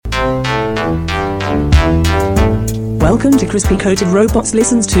Welcome to Crispy Coated Robots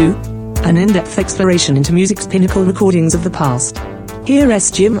Listens to, an in-depth exploration into music's pinnacle recordings of the past. Here is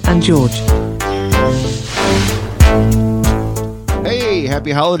Jim and George. Hey,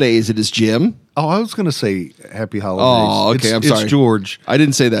 happy holidays. It is Jim. Oh, I was going to say happy holidays. Oh, okay. I'm sorry. It's George. I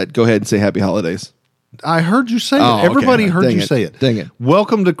didn't say that. Go ahead and say happy holidays. I heard you say Oh, it. Everybody okay. heard Dang you it. say it. Dang it.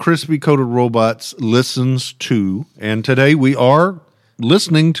 Welcome to Crispy Coated Robots Listens to. And today we are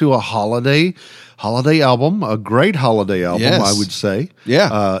listening to a holiday album, a great holiday album, Yes. I would say.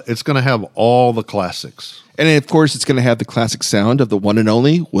 Yeah. It's going to have all the classics. And of course, it's going to have the classic sound of the one and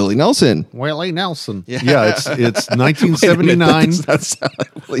only Willie Nelson. Willie Nelson. Yeah. It's 1979. That does not sound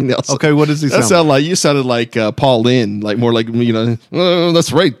like Willie Nelson. Okay, what does he sound sound like? You sounded like Paul Lynn, like more like, oh,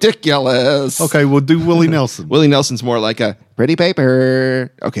 that's ridiculous. Okay, we'll do Willie Nelson. Willie Nelson's more like a pretty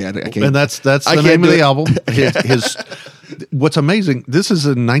paper. Okay, I can't. And that's the I name can't of do the it. album. His what's amazing, this is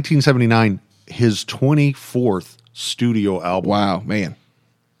in 1979, his 24th studio album. Wow, man.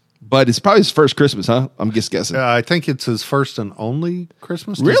 But it's probably his first Christmas, huh? I'm just guessing. I think it's his first and only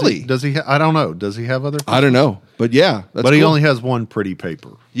Christmas. Really? Does he I don't know. Does he have other? I don't know. But yeah. That's But he cool. only has one pretty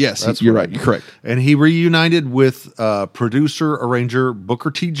paper. Yes, That's you're what right. I You're know. correct. And he reunited with producer, arranger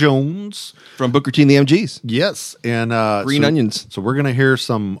Booker T. Jones. From Booker T and the MGs. Yes. And Green Onions. So we're going to hear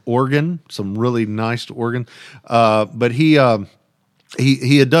some organ, some really nice organ. But he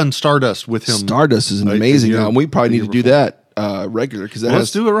had done Stardust with him. Stardust is an a amazing year- album. We probably a need year to do before. that regular because that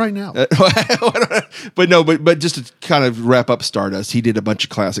Let's do it right now. But just to kind of wrap up Stardust, he did a bunch of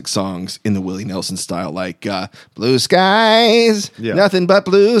classic songs in the Willie Nelson style, like Blue Skies, Yeah. Nothing But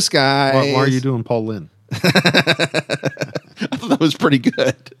Blue Skies. Why are you doing Paul Lynn? I thought that was pretty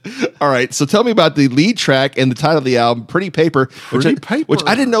good. All right, so tell me about the lead track and the title of the album, Pretty Paper, Pretty Paper. which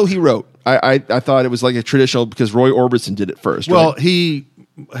I didn't know he wrote. I thought it was like a traditional because Roy Orbison did it first. Well, right? he,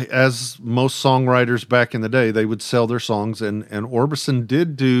 as most songwriters back in the day, they would sell their songs, and Orbison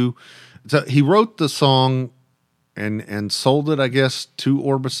did do. So he wrote the song and sold it, I guess, to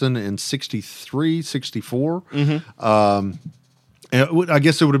Orbison in 63, 64. And I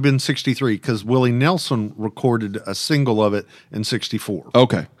guess it would have been 63 because Willie Nelson recorded a single of it in 64.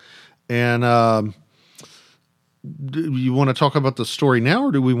 Okay. And do you want to talk about the story now,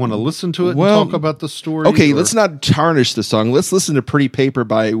 or do we want to listen to it Well, and talk about the story? Okay, or- let's not tarnish the song. Let's listen to Pretty Paper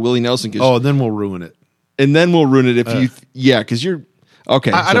by Willie Nelson. Oh, then we'll ruin it. And then we'll ruin it if you... Yeah, because you're...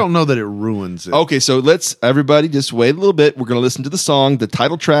 Okay. I so- don't know that it ruins it. Okay, so let's... Everybody just wait a little bit. We're going to listen to the song, the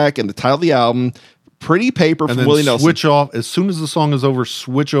title track, and the title of the album, Pretty Paper And from then Willie Nelson. switch off as soon as the song is over.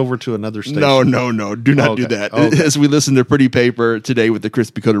 Switch over to another station. No. Do not do Okay, that. okay. As we listen to Pretty Paper today with the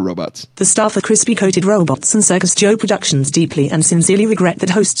Crispy Coated Robots. The staff at Crispy Coated Robots and Circus Joe Productions deeply and sincerely regret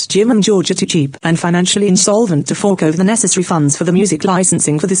that hosts Jim and George are too cheap and financially insolvent to fork over the necessary funds for the music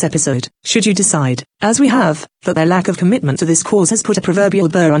licensing for this episode. Should you decide, as we have, that their lack of commitment to this cause has put a proverbial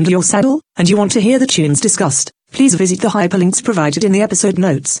burr under your saddle, and you want to hear the tunes discussed, please visit the hyperlinks provided in the episode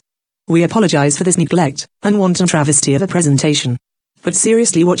notes. We apologize for this neglect and wanton travesty of a presentation. But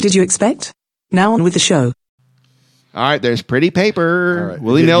seriously, what did you expect? Now on with the show. All right, there's Pretty Paper. All right.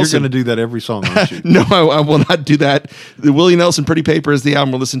 Willie You're Nelson. going to do that every song, aren't you? No, I will not do that. The Willie Nelson Pretty Paper is the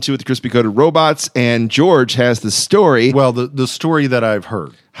album we'll listen to with the Crispy Coated Robots, and George has the story Well, the story that I've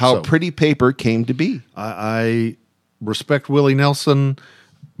heard. how So, Pretty Paper came to be. I respect Willie Nelson,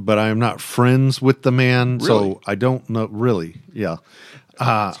 but I am not friends with the man, Really? so I don't know. Really, yeah.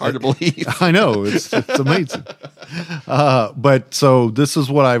 It's hard to believe. I know it's amazing. But so this is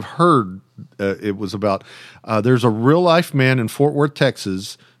what I've heard. It was about. There's a real life man in Fort Worth,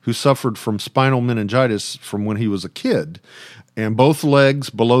 Texas, who suffered from spinal meningitis from when he was a kid, and both legs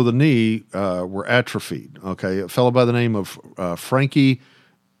below the knee were atrophied. Okay, a fellow by the name of Frankie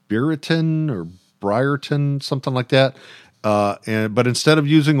Brereton or Brierton, something like that. But instead of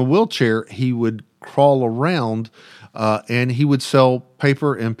using a wheelchair, he would crawl around. And he would sell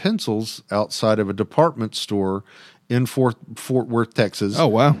paper and pencils outside of a department store in Fort Worth, Texas. Oh,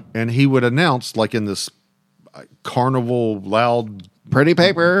 wow. And he would announce, like in this carnival, loud, Pretty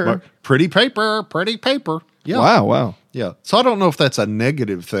Paper. pretty paper, pretty paper. Yeah. Wow. Yeah. So I don't know if that's a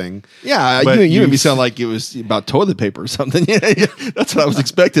negative thing. Yeah, But you made me you- sound like it was about toilet paper or something. Yeah, that's what I was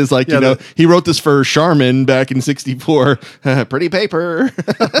expecting. It's like, Yeah, he wrote this for Charmin back in 64. Pretty Paper.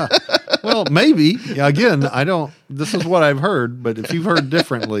 Well, maybe. Yeah, again, I don't. This is what I've heard, but if you've heard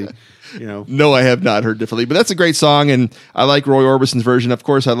differently, No, I have not heard differently, but that's a great song, and I like Roy Orbison's version. Of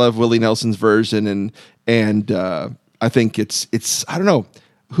course, I love Willie Nelson's version, and I think it's I don't know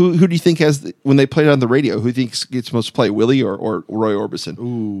who do you think has when they play it on the radio? Who thinks gets most play, Willie or Roy Orbison?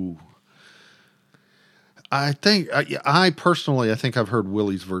 Ooh. I think I personally, I think I've heard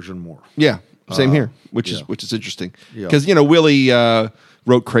Willie's version more. Yeah, Same here, which yeah. is interesting Yeah. because Willie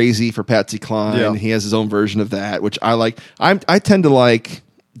wrote "Crazy" for Patsy Cline. Yeah. He has his own version of that, which I like. I tend to like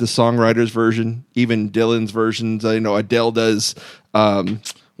the songwriter's version, even Dylan's versions. Adele does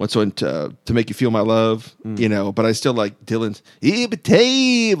what's on to Make You Feel My Love, but I still like Dylan's. I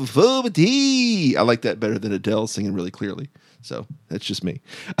like that better than Adele singing really clearly. So that's just me.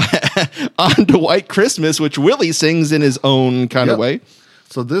 On to White Christmas, which Willie sings in his own kind of Yep. way.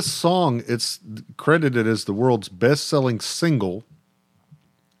 So this song, it's credited as the world's best-selling single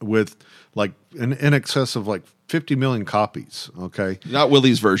with like in excess of like 50 million copies. Okay. Not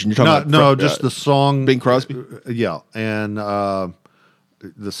Willie's version. You're talking No, about just the song. Bing Crosby. Yeah. And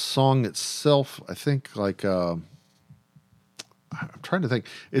the song itself, I think like, I'm trying to think.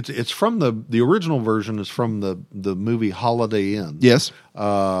 It's from the original version is from the movie Holiday Inn. Yes.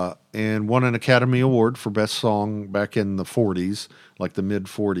 And won an Academy Award for Best Song back in the 40s, like the mid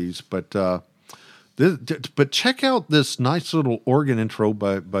 40s. But check out this nice little organ intro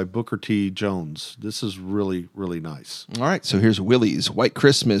by Booker T. Jones. This is really, really nice. All right. So here's Willie's White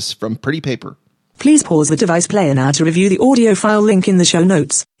Christmas from Pretty Paper. Please pause the device player now to review the audio file link in the show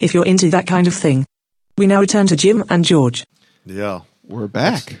notes, if you're into that kind of thing. We now return to Jim and George. Yeah. We're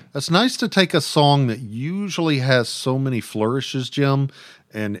back. That's nice to take a song that usually has so many flourishes, Jim,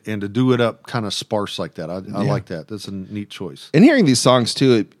 and to do it up kind of sparse like that. I like that. That's a neat choice. And hearing these songs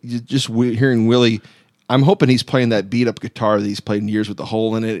too, hearing Willie, I'm hoping he's playing that beat up guitar that he's played in years with the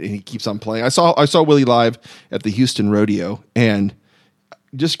hole in it, and he keeps on playing. I saw Willie live at the Houston Rodeo, and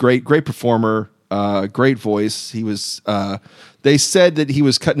just great performer, great voice. He was. They said that he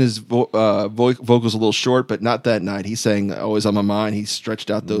was cutting his vocals a little short, but not that night. He sang "Always on My Mind." He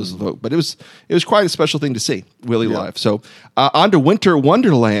stretched out those vocals, but it was quite a special thing to see Willie live. So on to Winter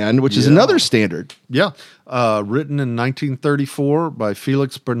Wonderland, which is another standard. Yeah. Written in 1934 by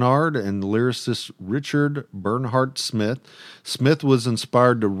Felix Bernard and lyricist Richard Bernhardt Smith. Smith was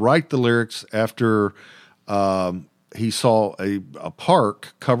inspired to write the lyrics after he saw a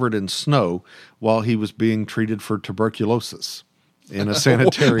park covered in snow while he was being treated for tuberculosis in a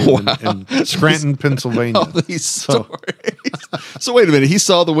sanitarium in Scranton, Pennsylvania. All these stories. So wait a minute. He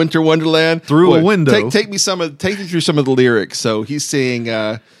saw the Winter Wonderland Through a window. Take me through some of the lyrics. So he's saying,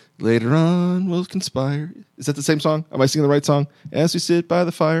 "Later on we'll conspire." Is that the same song? Am I singing the right song? As we sit by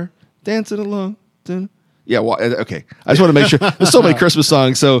the fire, dancing along. Yeah. Well, okay. I just want to make sure. There's so many Christmas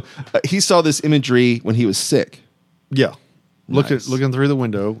songs. So he saw this imagery when he was sick. Yeah. Nice. Looking through the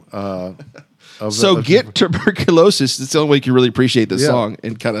window. Get tuberculosis. It's the only way you can really appreciate this song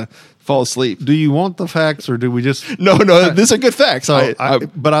and kind of fall asleep. Do you want the facts or do we just... No, these are good facts. So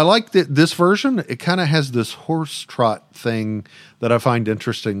but I like this version. It kind of has this horse trot thing that I find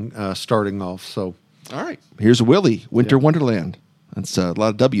interesting starting off. So, all right. Here's Willie, Winter Wonderland. That's a lot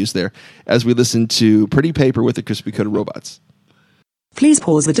of W's there as we listen to Pretty Paper with the Crispy Coated Robots. Please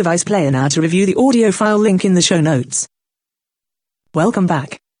pause the device player now to review the audio file link in the show notes. Welcome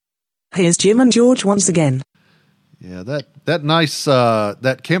back. Here's Jim and George once again. Yeah, that nice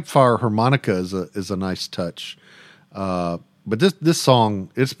that campfire harmonica is a nice touch. But this song,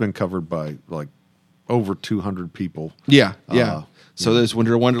 it's been covered by like over 200 people. Yeah. So there's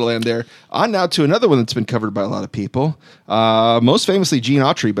Winter Wonderland there. On now to another one that's been covered by a lot of people. Most famously Gene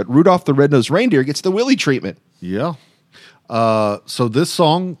Autry, but Rudolph the Red-Nosed Reindeer gets the Willie treatment. Yeah. So this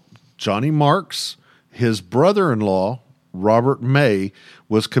song, Johnny Marks, his brother-in-law, Robert May,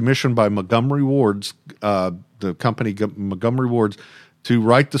 was commissioned by Montgomery Ward's, the company Montgomery Ward's, to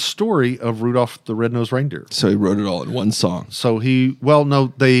write the story of Rudolph the Red-Nosed Reindeer. So he wrote it all in one song. So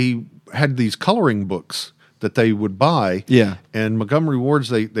they had these coloring books that they would buy. Yeah. And Montgomery Ward's,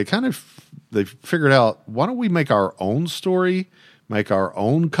 they figured out, why don't we make our own story, make our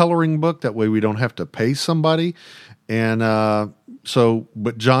own coloring book? That way we don't have to pay somebody. And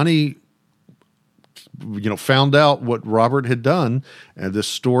but Johnny, found out what Robert had done, and this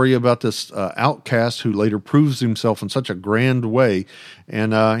story about this outcast who later proves himself in such a grand way.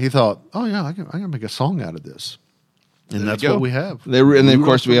 And he thought, oh yeah, I can make a song out of this. And that's what we have. And then, of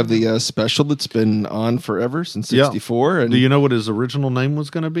course, we have the special that's been on forever since 64. Yeah. And do you know what his original name was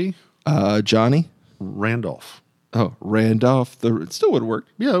going to be? Johnny? Randolph. Oh, Randolph. It still would have worked.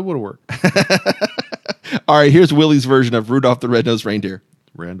 Yeah, it would have worked. All right, here's Willie's version of Rudolph the Red-Nosed Reindeer.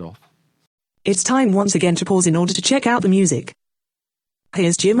 Randolph. It's time once again to pause in order to check out the music.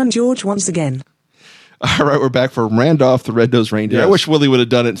 Here's Jim and George once again. All right, we're back for Randolph the Red-Nosed Reindeer. Yes. I wish Willie would have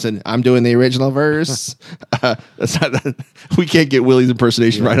done it and said, "I'm doing the original verse." That's not. We can't get Willie's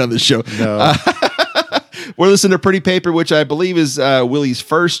impersonation right on this show. No. We're listening to Pretty Paper, which I believe is Willie's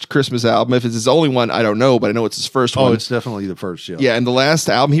first Christmas album. If it's his only one, I don't know, but I know it's his first one. Oh, it's definitely the first, yeah. Yeah, and the last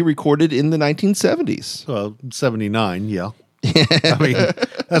album he recorded in the 1970s. Well, 79, yeah. I mean,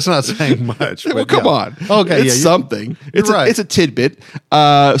 that's not saying much. But Well, come yeah. on. Okay, it's something. It's right. It's a tidbit.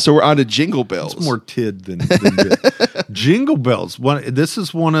 So we're on to Jingle Bells. It's more tid than bit. Jingle Bells. This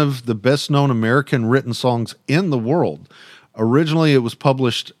is one of the best-known American written songs in the world. Originally, it was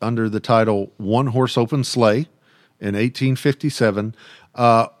published under the title One Horse Open Sleigh in 1857.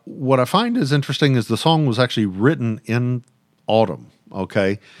 What I find is interesting is the song was actually written in autumn,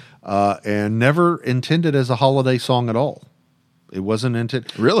 okay, and never intended as a holiday song at all. It wasn't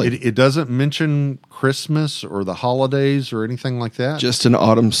intended. Really? It doesn't mention Christmas or the holidays or anything like that. Just an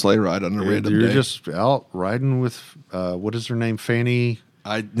autumn sleigh ride on a random You're day. just out riding with, what is her name? Fanny.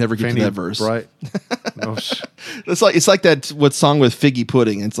 I never get Fanny to that verse. Bright. No, It's like that what song with Figgy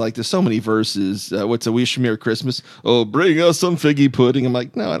Pudding. It's like there's so many verses. What's a Wish Me Merry Christmas? Oh, bring us some Figgy Pudding. I'm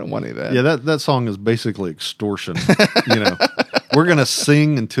like, no, I don't want any of that. yeah, that song is basically extortion. We're gonna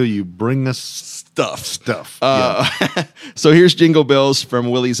sing until you bring us stuff. Yeah. So here's Jingle Bells from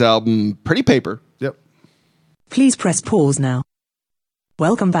Willie's album Pretty Paper. Yep. Please press pause now.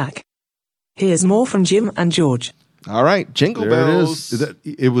 Welcome back. Here's more from Jim and George. All right, Jingle There Bells. it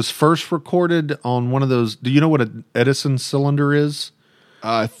is. It was first recorded on one of those. Do you know what an Edison cylinder is?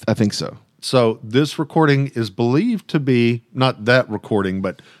 I think so. So this recording is believed to be not that recording,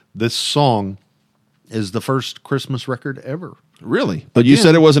 but this song is the first Christmas record ever. Really? But you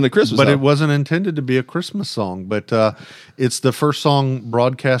said it wasn't a Christmas But album. it wasn't intended to be a Christmas song. But it's the first song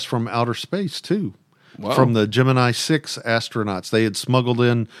broadcast from outer space, too. Wow. From the Gemini 6 astronauts. They had smuggled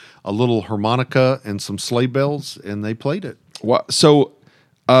in a little harmonica and some sleigh bells, and they played it. So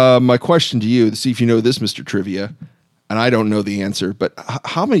my question to you, to see if you know this, Mr. Trivia, and I don't know the answer, but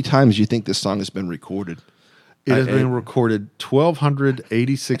how many times do you think this song has been recorded? It has been recorded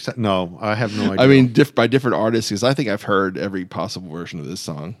 1,286 times. No, I have no idea. I mean, by different artists, because I think I've heard every possible version of this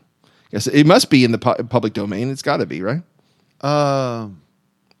song. Yes, it must be in the public domain. It's got to be, right? I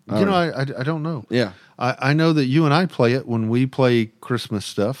don't know. Yeah. I know that you and I play it when we play Christmas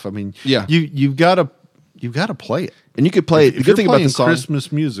stuff. I mean, Yeah. you've got to play it. And you could play it. The If good you're thing about playing the song,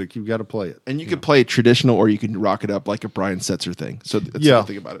 Christmas music, you've got to play it. and you could play it traditional, or you can rock it up like a Brian Setzer thing. So that's the good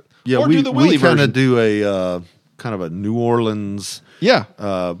thing about it. Yeah, or we do the Willie kind version. of do a kind of a New Orleans Yeah,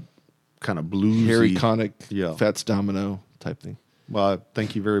 kind of bluesy. Harry Connick, Yeah. Fats Domino type thing. Well,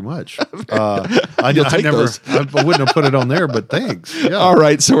 thank you very much. I take never, those. I wouldn't have put it on there, but thanks. Yeah. All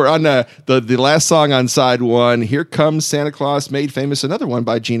right, so we're on the last song on side one. Here Comes Santa Claus, made famous, another one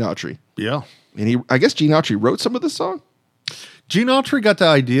by Gene Autry. Yeah. And I guess Gene Autry wrote some of this song. Gene Autry got the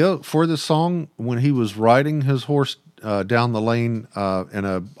idea for this song when he was riding his horse down the lane in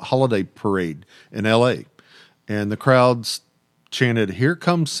a holiday parade in L.A. And the crowds chanted, "Here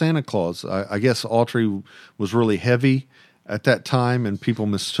comes Santa Claus." I guess Autry was really heavy at that time, and people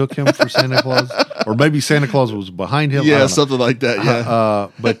mistook him for Santa Claus. Or maybe Santa Claus was behind him. I don't know. Something like that, yeah.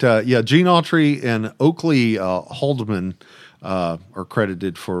 But Gene Autry and Oakley Haldeman are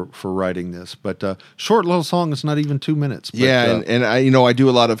credited for writing this. But short little song. It's not even 2 minutes. But, and I do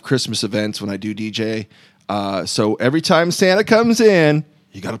a lot of Christmas events when I do DJ. So every time Santa comes in,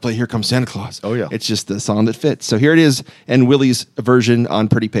 you got to play Here Comes Santa Claus. Oh, yeah. It's just the song that fits. So here it is, and Willie's version on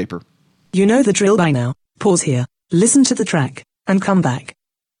Pretty Paper. You know the drill by now. Pause here, listen to the track, and come back.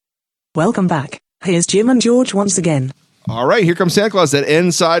 Welcome back. Here's Jim and George once again. All right, Here Comes Santa Claus, that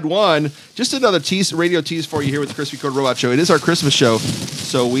end side one. Just another radio tease for you here with the Crispy Code Robot Show. It is our Christmas show,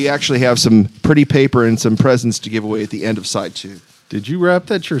 so we actually have some pretty paper and some presents to give away at the end of side two. Did you wrap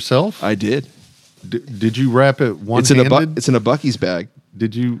that yourself? I did. Did you wrap it one-handed? It's in a Bucky's bag.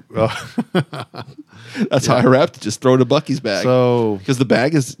 Did you? That's how I wrapped it. Just throw it in a Bucky's bag. So, because the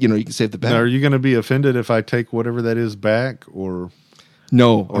bag is, you can save the bag. now, are you going to be offended if I take whatever that is back, or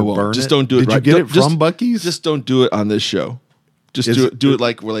No, I won't. burn Just it? don't do it. Did you right. get Don't- it from just- Buc-ee's? Just don't do it on this show. Just Is do it- it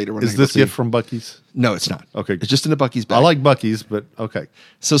like later. When is I go this see gift you. from Buc-ee's? No, it's not. Okay. It's just in a Bucky's bag. I like Buc-ee's, but okay,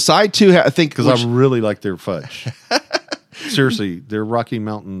 So side two, I think, because I really like their fudge. Seriously, their Rocky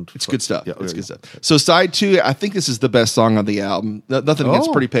Mountain. it's good stuff. Yeah, It's there good you stuff. So side two, I think this is the best song on the album. Nothing against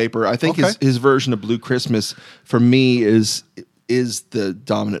Oh. Pretty Paper. I think Okay. his version of Blue Christmas for me is the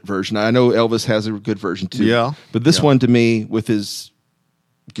dominant version. I know Elvis has a good version too. Yeah. But this Yeah. one to me with his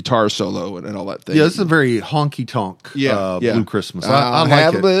guitar solo and all that thing. Yeah, this is a very honky tonk. Blue Christmas. I like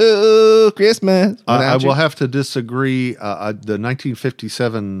have it. a Blue Christmas. I without you. will have to disagree. The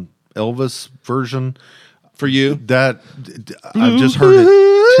 1957 Elvis version For you. that I've just heard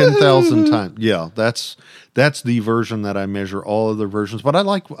it 10,000 times. Yeah, that's the version that I measure all other versions. But I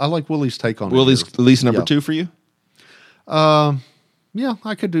like Willie's take on Willie's it. at least number Yeah. 2 for you? Yeah,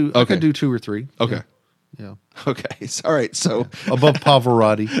 I could do 2 or 3. Okay. Yeah. Okay. All right. So, Above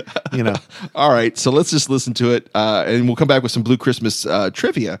Pavarotti, all right. So let's just listen to it, and we'll come back with some Blue Christmas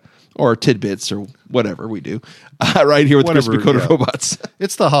trivia or tidbits or whatever we do right here with Whatever, Crispy Coated yeah. Robots.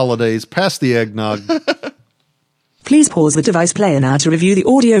 It's the holidays. Pass the eggnog. Please pause the device player now to review the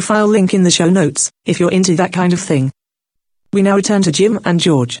audio file link in the show notes, if you're into that kind of thing. We now return to Jim and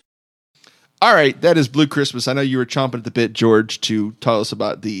George. All right. That is Blue Christmas. I know you were chomping at the bit, George, to tell us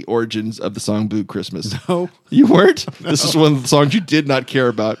about the origins of the song Blue Christmas. No. You weren't? This is one of the songs you did not care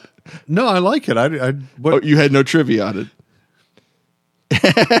about. No, I like it. Oh, you had no trivia on it.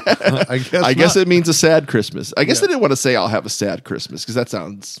 I guess it means a sad Christmas. I guess they didn't want to say I'll have a sad Christmas because that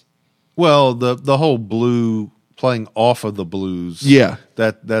sounds... Well, the whole blue playing off of the blues. Yeah.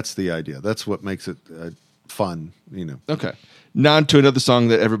 That's the idea. That's what makes it fun, Okay. Now on to another song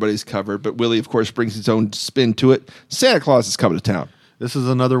that everybody's covered, but Willie, of course, brings his own spin to it. Santa Claus is coming to town. This is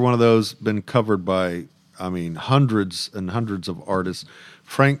another one of those been covered by, hundreds and hundreds of artists.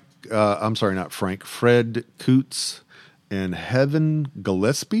 Fred Coots and Heaven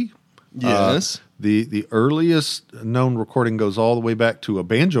Gillespie. Yes. The earliest known recording goes all the way back to a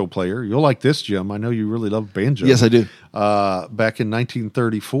banjo player. You'll like this, Jim. I know you really love banjo. Yes, I do. Back in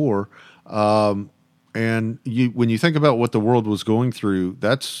 1934. And when you think about what the world was going through,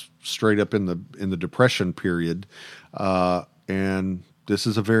 that's straight up in the Depression period. And this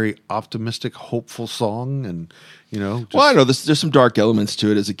is a very optimistic, hopeful song. And, Well, I know there's some dark elements to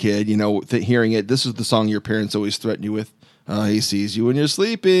it as a kid. Hearing it, this is the song your parents always threaten you with. He sees you when you're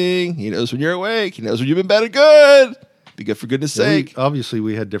sleeping. He knows when you're awake. He knows when you've been bad or good. Be good for goodness sake. Obviously,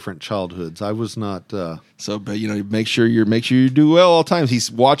 we had different childhoods. I was not. But make sure you do well all times. He's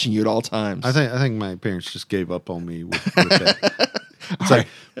watching you at all times. I think my parents just gave up on me with that. It's like,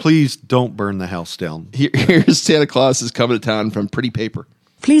 please don't burn the house down. Here's Santa Claus is coming to town from Pretty Paper.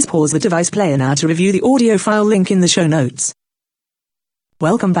 Please pause the device player now to review the audio file link in the show notes.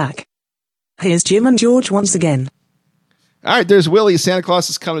 Welcome back. Here's Jim and George once again. All right, there's Willie. Santa Claus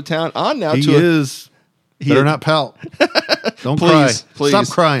is coming to town. On now He to is. Better not pout. Don't cry. Please. Stop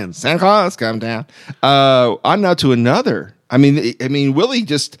crying. Santa Claus come down. On now to another. I mean, Willie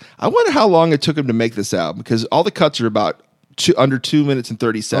I wonder how long it took him to make this album because all the cuts are about under 2 minutes and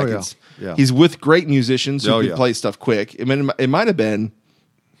 30 seconds. Yeah. He's with great musicians who can yeah. play stuff quick. It might have been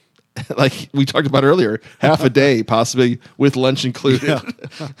like we talked about earlier, half a day, possibly with lunch included. Yeah.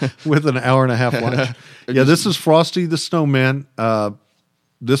 With an hour and a half lunch. Yeah, this is Frosty the Snowman.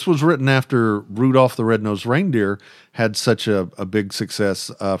 This was written after Rudolph the Red-Nosed Reindeer had such a big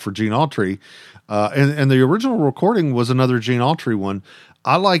success for Gene Autry. And the original recording was another Gene Autry one.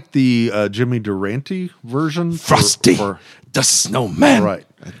 I like the Jimmy Durante version. Frosty the Snowman. Right.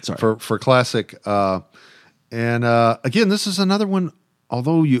 Sorry. For classic. And again, this is another one.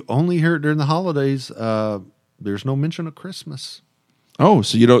 Although you only hear it during the holidays, there's no mention of Christmas. Oh,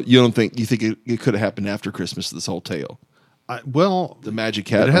 so you think it could have happened after Christmas? This whole tale. The Magic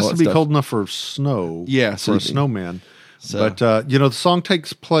Hat. It has all to that be stuff. cold enough for snow. Yeah, for a sleeping. snowman. So- But the song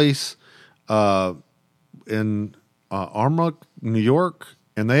takes place in Armonk, New York,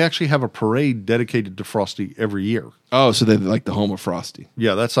 and they actually have a parade dedicated to Frosty every year. Oh, so they're like the home of Frosty.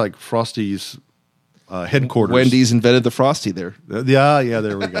 Yeah, that's like Frosty's headquarters. Wendy's invented the Frosty there. Yeah,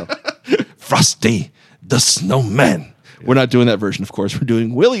 there we go. Frosty the Snowman. Yeah. We're not doing that version, of course. We're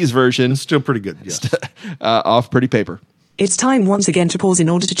doing Willie's version. It's still pretty good. Yes. Off Pretty Paper. It's time once again to pause in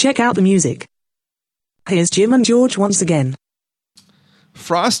order to check out the music. Here's Jim and George once again.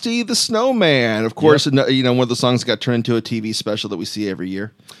 Frosty the Snowman. Of course, one of the songs got turned into a TV special that we see every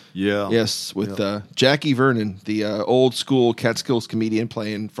year. Yeah. Yes, with Jackie Vernon, the old school Catskills comedian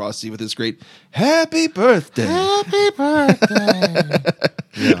playing Frosty with his great Happy Birthday. Happy birthday.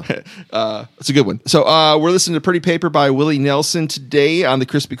 Yeah. It's a good one. So we're listening to Pretty Paper by Willie Nelson today on the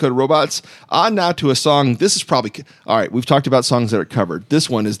Crispy Coated Robots. On now to a song. This is probably... All right, we've talked about songs that are covered. This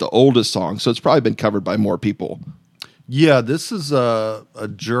one is the oldest song, so it's probably been covered by more people. Yeah, this is a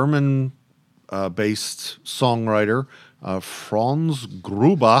German based songwriter, Franz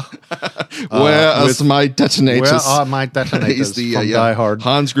Gruber. Where is my detonators? Where are my detonators? He's the from Die Hard.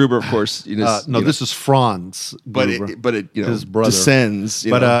 Hans Gruber, of course. This is Franz Gruber. But it his brother descends.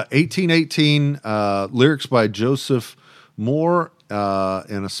 1818 lyrics by Joseph Mohr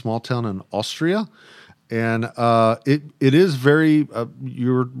in a small town in Austria, and it is very.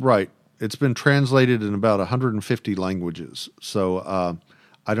 You're right. It's been translated in about 150 languages. So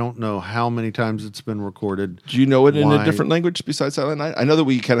I don't know how many times it's been recorded. Do you know it in Why- a different language besides Silent Night? I know that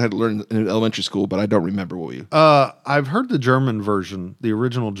we kind of had to learn in elementary school, but I don't remember what we. I've heard the German version, the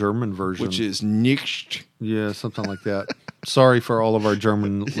original German version. Which is nicht. Yeah, something like that. Sorry for all of our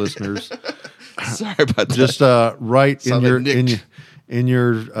German listeners. Sorry about that. Just write in Silent Nick. in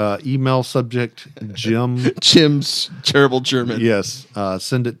your email subject, Jim. Jim's terrible German. Yes,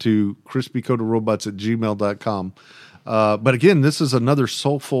 send it to crispycoatedrobots@gmail.com. But again, this is another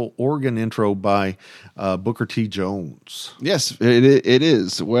soulful organ intro by Booker T. Jones. Yes, it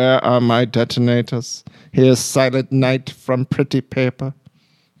is. Where are my detonators? Here's Silent Night from Pretty Paper.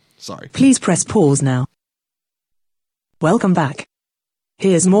 Sorry. Please press pause now. Welcome back.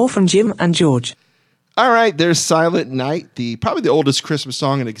 Here's more from Jim and George. All right, there's Silent Night, probably the oldest Christmas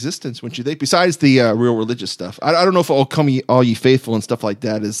song in existence, wouldn't you think? Besides the real religious stuff, I don't know if All Ye Faithful and stuff like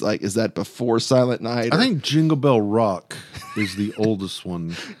that is that before Silent Night? I think Jingle Bell Rock is the oldest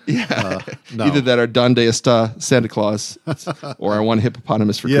one. Yeah, No. either that or Donde Está Santa Claus, or I Want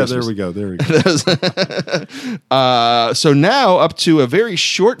Hippopotamus for Yeah, Christmas. there we go. There we go. So now up to a very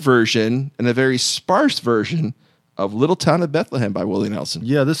short version and a very sparse version of Little Town of Bethlehem by Willie Nelson.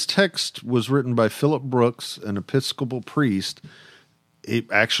 Yeah, this text was written by Philip Brooks, an Episcopal priest. He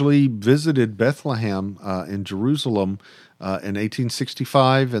actually visited Bethlehem in Jerusalem in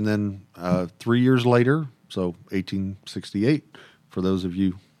 1865, and then 3 years later, so 1868, for those of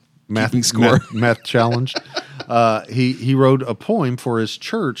you Keeping score. math challenged, he wrote a poem for his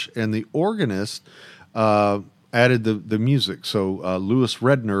church, and the organist added the music. So Louis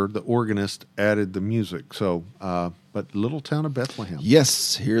Redner, the organist, added the music. So, but Little Town of Bethlehem.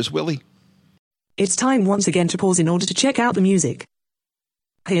 Yes, here's Willie. It's time once again to pause in order to check out the music.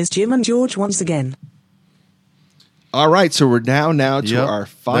 Here's Jim and George once again. All right, so we're now to Yep. our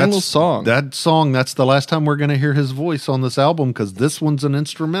final song. That song, that's the last time we're going to hear his voice on this album, because this one's an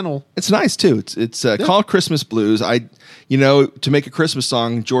instrumental. It's nice too. It's called Christmas Blues. To make a Christmas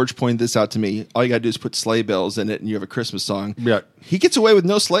song, George pointed this out to me. All you got to do is put sleigh bells in it, and you have a Christmas song. Yeah. He gets away with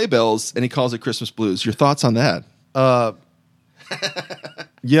no sleigh bells, and he calls it Christmas Blues. Your thoughts on that?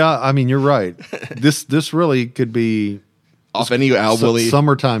 Yeah, I mean, you're right. This really could be Off any album, Willie.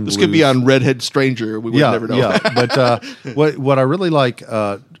 Summertime This Blues. could be on Redhead Stranger. We would never know. Yeah, but what I really like,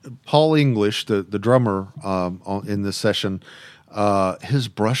 Paul English, the drummer in this session, his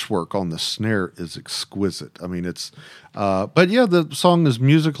brushwork on the snare is exquisite. I mean, but yeah, the song is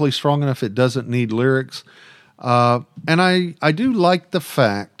musically strong enough. It doesn't need lyrics. And I do like the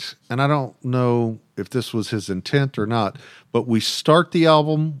fact, and I don't know if this was his intent or not, but we start the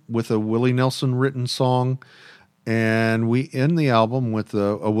album with a Willie Nelson written song, and we end the album with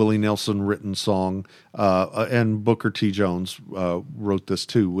a Willie Nelson written song, and Booker T. Jones wrote this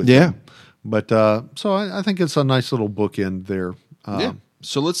too with him. But so I think it's a nice little bookend there. Yeah.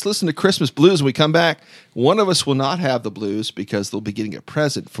 So let's listen to Christmas Blues when we come back. One of us will not have the blues because they'll be getting a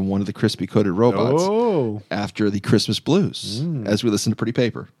present from one of the Crispy Coated Robots after the Christmas Blues as we listen to Pretty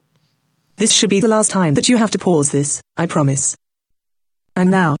Paper. This should be the last time that you have to pause this, I promise.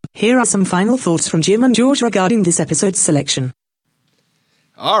 And now, here are some final thoughts from Jim and George regarding this episode's selection.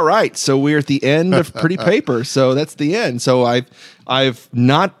 All right, so we're at the end of Pretty Paper. So that's the end. So I've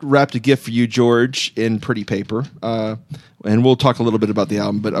not wrapped a gift for you, George, in Pretty Paper, and we'll talk a little bit about the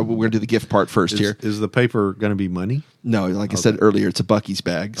album. But we're going to do the gift part first here. Is the paper going to be money? No, like I said earlier, it's a Buc-ee's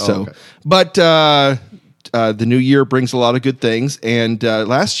bag. So, okay. But the new year brings a lot of good things. And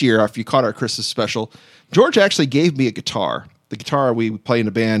last year, if you caught our Christmas special, George actually gave me a guitar. The guitar we play in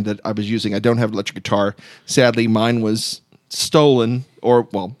a band that I was using. I don't have an electric guitar. Sadly, mine was stolen, or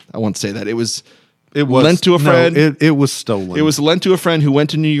well, I won't say that. It was lent to a friend. No, it was stolen. It was lent to a friend who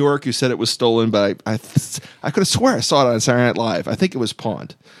went to New York who said it was stolen, but I could have swore I saw it on Saturday Night Live. I think it was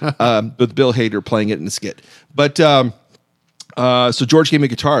pawned with Bill Hader playing it in a skit. But so George gave me a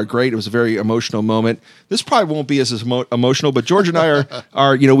guitar. Great. It was a very emotional moment. This probably won't be as emotional, but George and I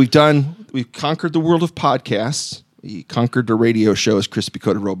are we've conquered the world of podcasts. We conquered the radio show as Crispy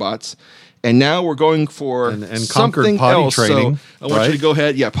Coated Robots. And now we're going for and something conquered potty else. training. So I want you to go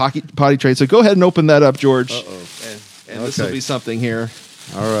ahead. Yeah, potty training. So go ahead and open that up, George. And this will Okay. be something here.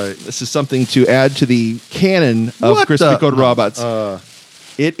 All right. This is something to add to the canon of What Crispy the- Coated Robots.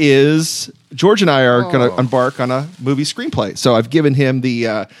 It is George and I are going to embark on a movie screenplay. So I've given him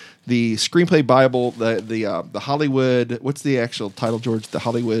the screenplay Bible, the Hollywood. What's the actual title, George? The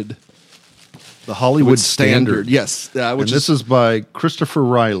Hollywood Standard. Yes, And which this is by Christopher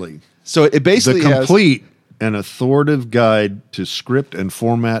Riley. so it basically The complete an authoritative guide to script and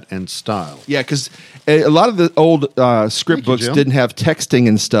format and style. Yeah, because a lot of the old script Thank you, books Jim. didn't have texting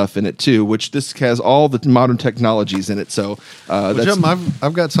and stuff in it too, which this has all the modern technologies in it. So Well, that's, Jim,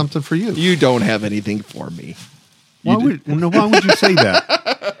 I've got something for you. you don't have anything for me. Why would you say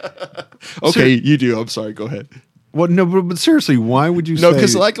that? Okay, you do. I'm sorry. Go ahead. Well, no, but seriously, why would you No, say?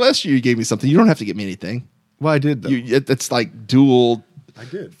 because like last year you gave me something. You don't have to get me anything. Well, I did, though. It's like dual. I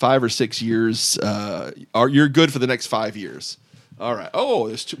did. 5 or 6 years. You're good for the next 5 years. All right. Oh,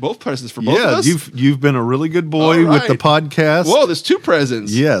 there's both presents for both of us. You've been a really good boy All with the right. podcast. Whoa, there's 2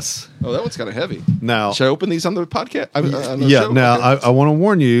 presents. Yes. Oh, that one's kind of heavy. Now- should I open these on the podcast? On the Yeah. show? Now, Okay. I want to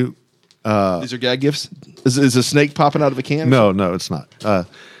warn you. These are gag gifts. Is a snake popping out of a can? No, it's not.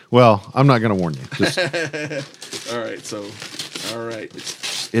 Well, I'm not going to warn you. Just, All right. So, all right.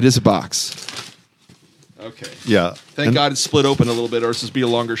 It is a box. Okay. yeah. Thank And- God it's split open a little bit, or else this would be a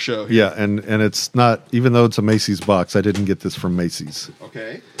longer show. Here. Yeah, and it's not. Even though it's a Macy's box, I didn't get this from Macy's.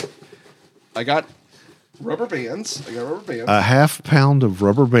 Okay. I got rubber bands. A half pound of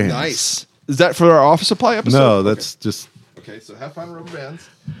rubber bands. Nice. Is that for our office supply episode? No, Okay. that's just Okay, so half pound rubber bands,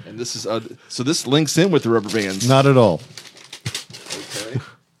 and this is so this links in with the rubber bands. not at all. Okay.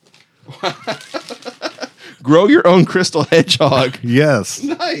 Grow your own crystal hedgehog. Yes,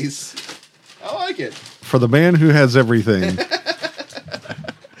 Nice. I like it. for the man who has everything.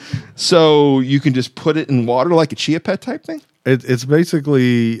 So you can just put it in water like a chia pet type thing. It's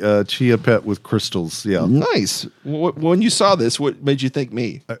basically a chia pet with crystals. Yeah. Nice. When you saw this, what made you think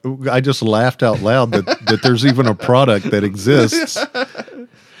me? I just laughed out loud that there's even a product that exists.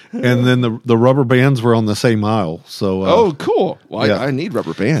 And then the rubber bands were on the same aisle. So Oh, cool. Well, yeah. I need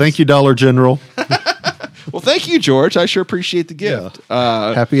rubber bands. thank you, Dollar General. Well, thank you, George. I sure appreciate the gift.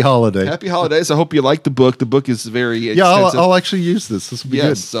 Happy holiday. Happy holidays. I hope you like the book. The book is very Yeah, extensive. I'll actually use this. This will be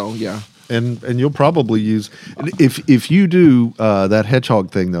yes. So yeah. good. And you'll probably use if you do that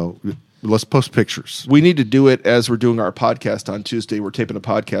hedgehog thing though. Let's post pictures. We need to do it as we're doing our podcast on Tuesday. We're taping a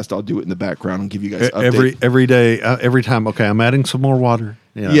podcast. I'll do it in the background and give you guys update. Every day, every time. Okay, I'm adding some more water.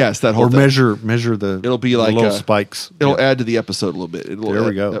 Yeah. Yes, that whole or thing. measure the. It'll be the like little a- spikes. It'll Yeah. add to the episode a little bit. There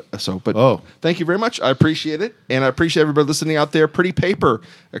we go. But thank you very much. I appreciate it, and I appreciate everybody listening out there. Pretty Paper,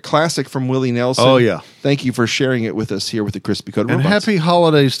 a classic from Willie Nelson. Oh, yeah. Thank you for sharing it with us here with the Crispy Coated And Robots. happy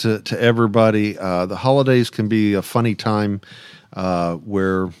holidays to everybody. The holidays can be a funny time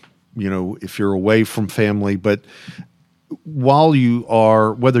where, if you're away from family, but while you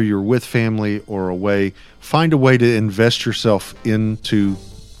are, whether you're with family or away, find a way to invest yourself into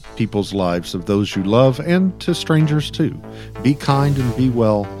people's lives of those you love and to strangers too. Be kind and be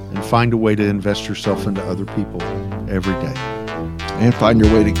well and find a way to invest yourself into other people every day. And find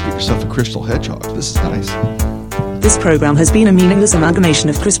your way to get yourself a crystal hedgehog. This is nice. This program has been a meaningless amalgamation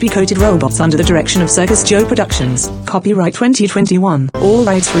of crispy coated robots under the direction of Circus Joe Productions. Copyright 2021. All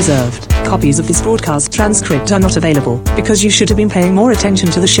rights reserved. Copies of this broadcast transcript are not available because you should have been paying more attention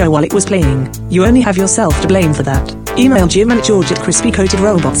to the show while it was playing. You only have yourself to blame for that. Email Jim and George at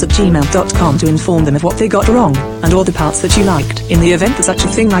crispycoatedrobots@gmail.com to inform them of what they got wrong and all the parts that you liked in the event that such a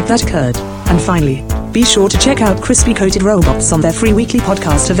thing like that occurred. And finally, be sure to check out Crispy Coated Robots on their free weekly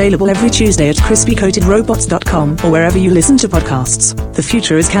podcast available every Tuesday at crispycoatedrobots.com or wherever you listen to podcasts. The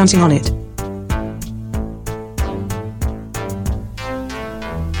future is counting on it.